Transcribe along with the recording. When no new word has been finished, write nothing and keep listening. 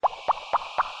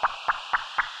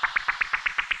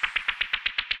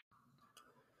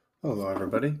Hello,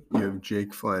 everybody. You have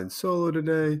Jake flying solo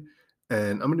today,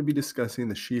 and I'm going to be discussing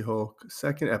the She-Hulk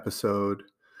second episode.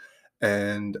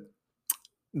 And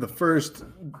the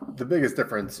biggest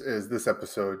difference is this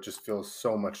episode just feels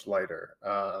so much lighter.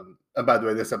 And by the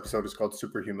way, this episode is called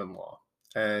Superhuman Law,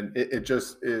 and it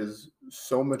just is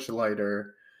so much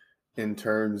lighter in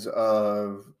terms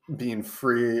of being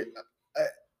free. Uh,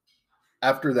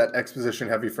 After that exposition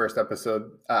heavy first episode,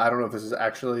 I don't know if this is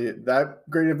actually that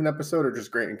great of an episode or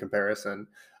just great in comparison,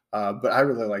 but I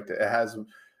really liked it. It has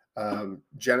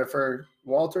Jennifer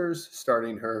Walters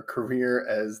starting her career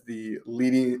as the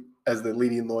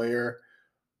leading lawyer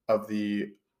of the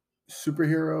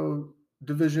superhero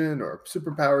division or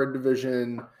superpowered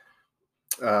division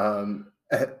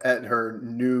at her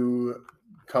new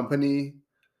company,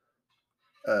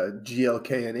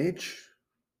 GLK&H.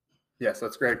 Yes,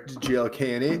 that's correct.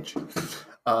 GLK&H.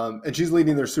 And she's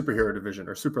leading their superhero division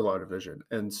or super law division.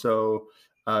 And so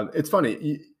it's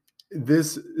funny.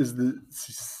 This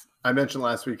is I mentioned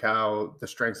last week how the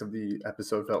strengths of the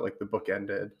episode felt like the book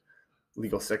ended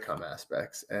legal sitcom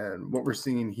aspects. And what we're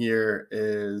seeing here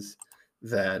is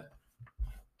that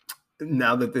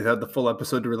now that they've had the full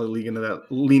episode to really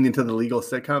lean into the legal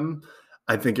sitcom,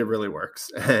 I think it really works.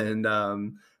 And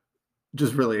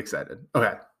just really excited.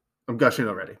 Okay. I'm gushing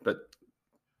already, but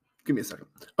give me a second.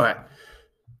 All right.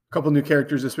 A couple new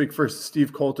characters this week. First,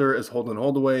 Steve Coulter as Holden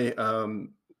Holdaway,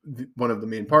 one of the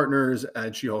main partners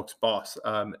and She-Hulk's boss.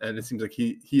 And it seems like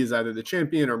he is either the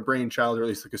champion or brainchild, or at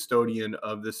least the custodian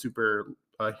of the super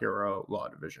hero law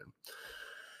division.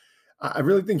 I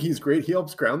really think he's great. He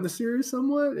helps ground the series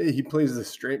somewhat. He plays the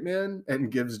straight man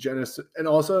and gives Jennifer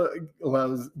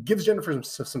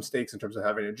some stakes in terms of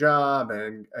having a job,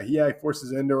 and he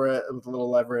forces into it with a little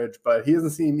leverage. But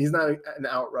he's not an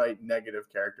outright negative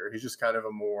character. He's just kind of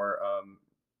a more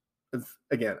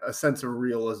again a sense of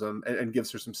realism and gives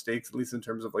her some stakes, at least in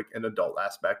terms of like an adult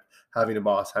aspect, having a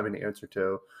boss, having to answer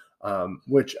to.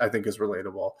 Which I think is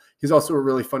relatable. He's also a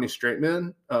really funny straight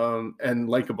man and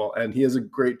likable, and he has a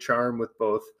great charm with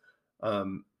both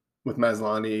with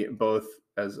Maslany, both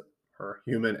as her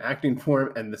human acting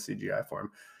form and the CGI form.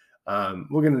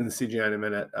 We'll get into the CGI in a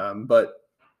minute, but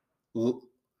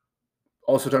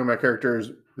also talking about characters.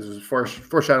 This was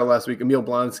foreshadowed last week. Emil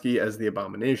Blonsky as the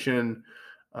Abomination.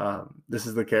 This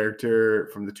is the character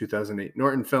from the 2008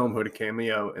 Norton film who had a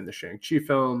cameo in the Shang-Chi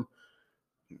film.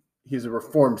 He's a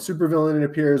reformed supervillain, it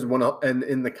appears, and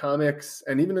in the comics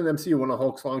and even in MCU, one of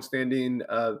Hulk's longstanding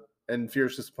and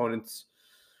fiercest opponents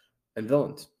and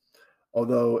villains.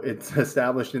 Although it's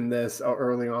established in this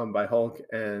early on by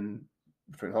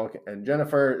between Hulk and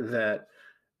Jennifer that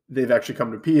they've actually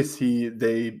come to peace.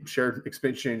 They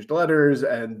exchanged letters,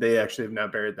 and they actually have now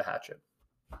buried the hatchet.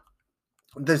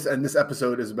 This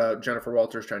episode is about Jennifer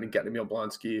Walters trying to get Emil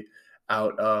Blonsky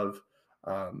out of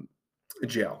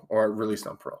jail or released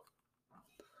on parole.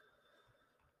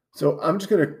 So I'm just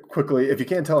going to quickly, if you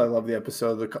can't tell, I love the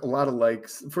episode. A lot of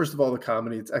likes. First of all, the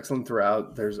comedy, it's excellent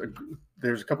throughout. There's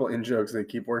a couple in jokes they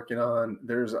keep working on.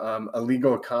 There's the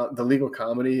legal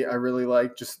comedy I really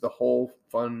like. Just the whole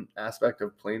fun aspect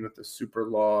of playing with the super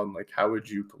law and like how would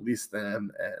you police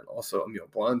them, and also Emil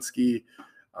Blonsky,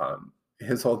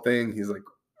 his whole thing. He's like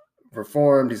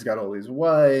reformed. He's got all these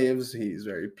wives. He's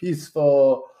very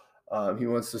peaceful. He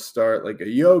wants to start like a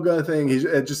yoga thing.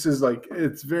 It just is like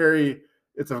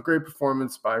it's a great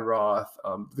performance by Roth.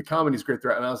 The comedy's great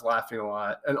throughout, and I was laughing a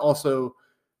lot. And also,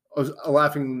 I was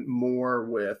laughing more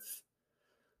with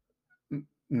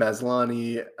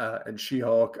Maslany and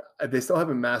She-Hulk. They still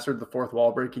haven't mastered the fourth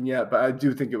wall breaking yet, but I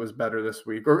do think it was better this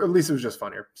week, or at least it was just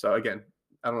funnier. So again,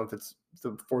 I don't know if it's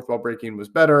the fourth wall breaking was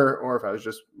better or if I was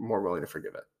just more willing to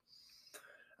forgive it.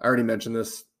 I already mentioned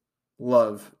this.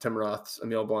 Love Tim Roth's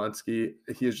Emil Blonsky.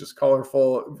 He is just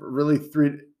colorful, really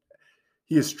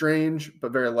he is strange,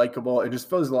 but very likable. It just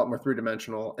feels a lot more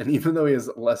three-dimensional. And even though he has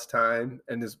less time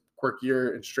and is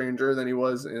quirkier and stranger than he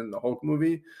was in the Hulk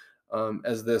movie,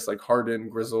 as this like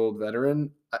hardened, grizzled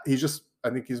veteran, I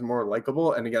think he's more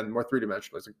likable and again, more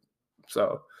three-dimensional.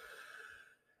 So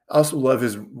I also love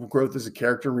his growth as a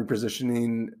character,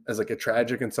 repositioning as like a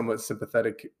tragic and somewhat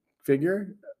sympathetic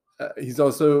figure.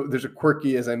 There's a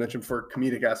quirky, as I mentioned, for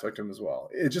comedic aspect to him as well.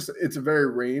 It's a very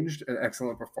ranged and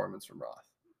excellent performance from Roth.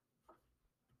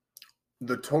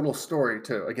 The total story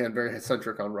too, again, very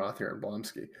centric on Roth here and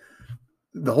Blonsky.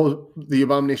 The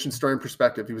Abomination story in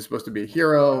perspective. He was supposed to be a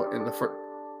hero in the first,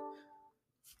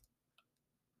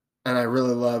 and I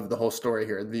really love the whole story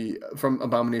here. From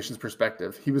Abomination's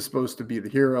perspective, he was supposed to be the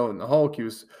hero in the Hulk. He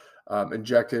was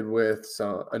injected with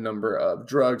a number of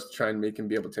drugs to try and make him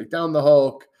be able to take down the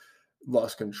Hulk.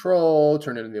 lost control,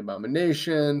 turned into the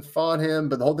Abomination, fought him.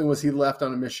 But the whole thing was he left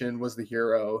on a mission, was the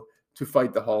hero to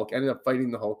fight the Hulk, ended up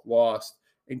fighting the Hulk, lost,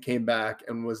 and came back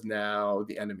and was now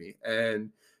the enemy. And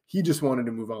he just wanted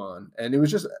to move on. And it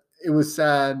was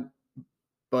sad,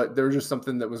 but there was just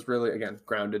something that was really, again,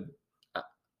 grounded.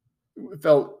 It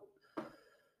felt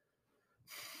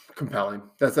compelling.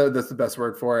 That's the best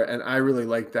word for it. And I really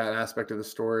liked that aspect of the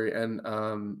story. And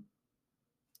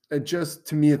it just,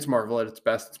 to me, it's Marvel at its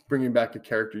best. It's bringing back a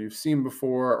character you've seen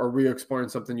before or re-exploring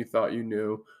something you thought you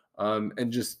knew,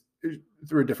 and just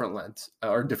through a different lens,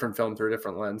 or a different film through a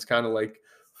different lens, kind of like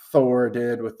Thor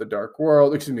did with the Dark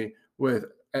World, with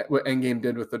what Endgame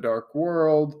did with the Dark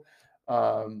World.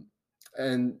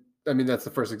 And I mean, that's the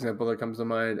first example that comes to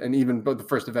mind. And even but the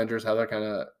first Avengers, how that kind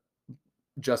of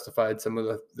justified some of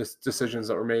the decisions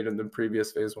that were made in the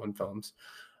previous Phase 1 films.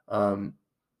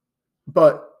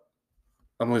 But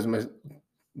I'm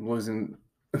losing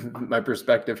my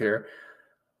perspective here.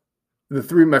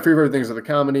 My favorite things are the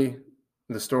comedy,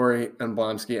 the story, and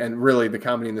Blonsky. And really, the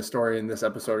comedy and the story in this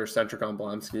episode are centric on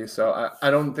Blonsky. So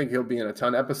I don't think he'll be in a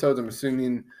ton of episodes. I'm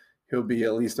assuming he'll be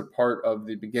at least a part of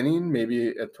the beginning,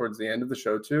 maybe towards the end of the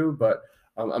show too. But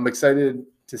I'm excited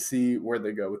to see where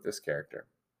they go with this character.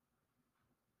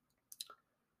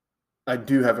 I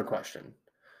do have a question.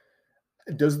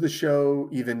 Does the show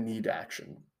even need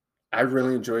action? I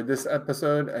really enjoyed this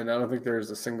episode, and I don't think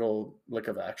there's a single lick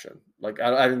of action. Like,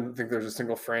 I didn't think there's a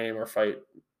single frame or fight,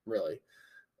 really.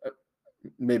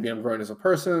 Maybe I'm growing as a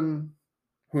person.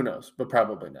 Who knows? But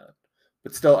probably not.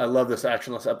 But still, I love this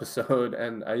actionless episode,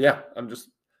 and I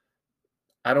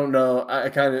don't know. I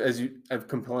kind of, I've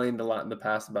complained a lot in the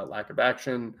past about lack of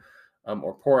action,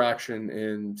 or poor action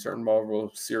in certain Marvel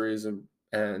series,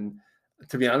 and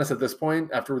to be honest, at this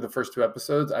point, after the first 2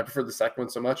 episodes, I prefer the second one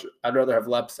so much. I'd rather have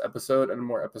less episode and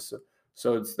more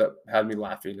episodes that had me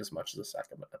laughing as much as the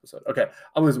second episode. Okay,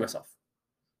 I'm losing myself.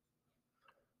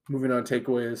 Moving on,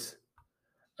 takeaways.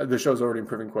 The show's already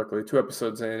improving quickly. 2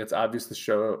 episodes in, it's obvious the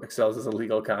show excels as a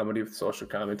legal comedy with social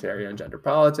commentary on gender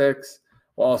politics,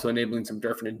 while also enabling some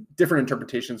different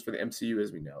interpretations for the MCU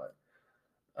as we know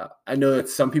it. I know that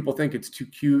some people think it's too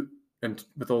cute and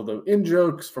with all the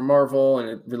in-jokes from Marvel, and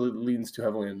it really leans too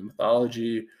heavily on the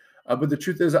mythology. But the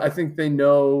truth is, I think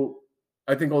all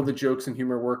the jokes and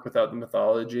humor work without the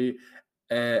mythology.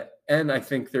 And I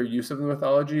think their use of the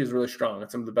mythology is really strong.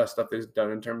 It's some of the best stuff they've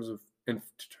done in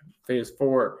Phase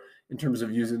 4, in terms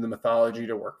of using the mythology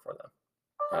to work for them.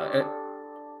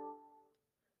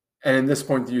 And at this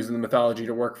point, they're using the mythology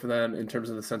to work for them in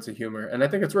terms of the sense of humor. And I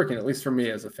think it's working, at least for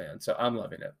me as a fan. So I'm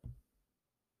loving it.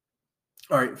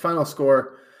 All right, final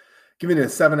score, giving it a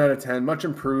 7 out of 10, much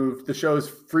improved. The show is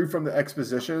free from the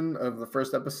exposition of the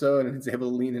first episode, and it's able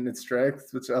to lean in its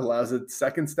strengths, which allows its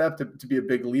second step to be a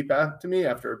big leap to me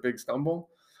after a big stumble.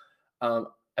 I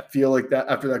feel like that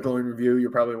after that glowing review,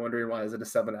 you're probably wondering, why is it a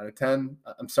 7 out of 10?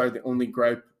 I'm sorry, the only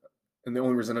gripe and the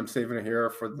only reason I'm saving it here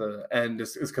for the end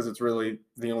is because it's really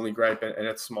the only gripe, and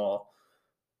it's small.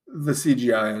 The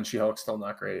CGI on She-Hulk's still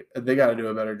not great. They got to do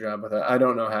a better job with it. I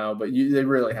don't know how, but they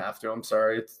really have to. I'm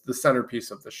sorry. It's the centerpiece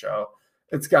of the show.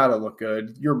 It's got to look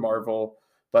good. You're Marvel,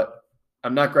 but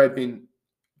I'm not griping.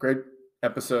 Great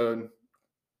episode.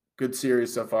 Good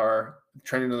series so far.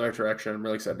 Trending in the right direction. I'm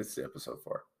really excited to see episode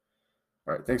 4.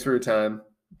 All right. Thanks for your time.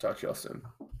 Talk to y'all soon.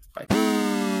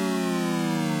 Bye.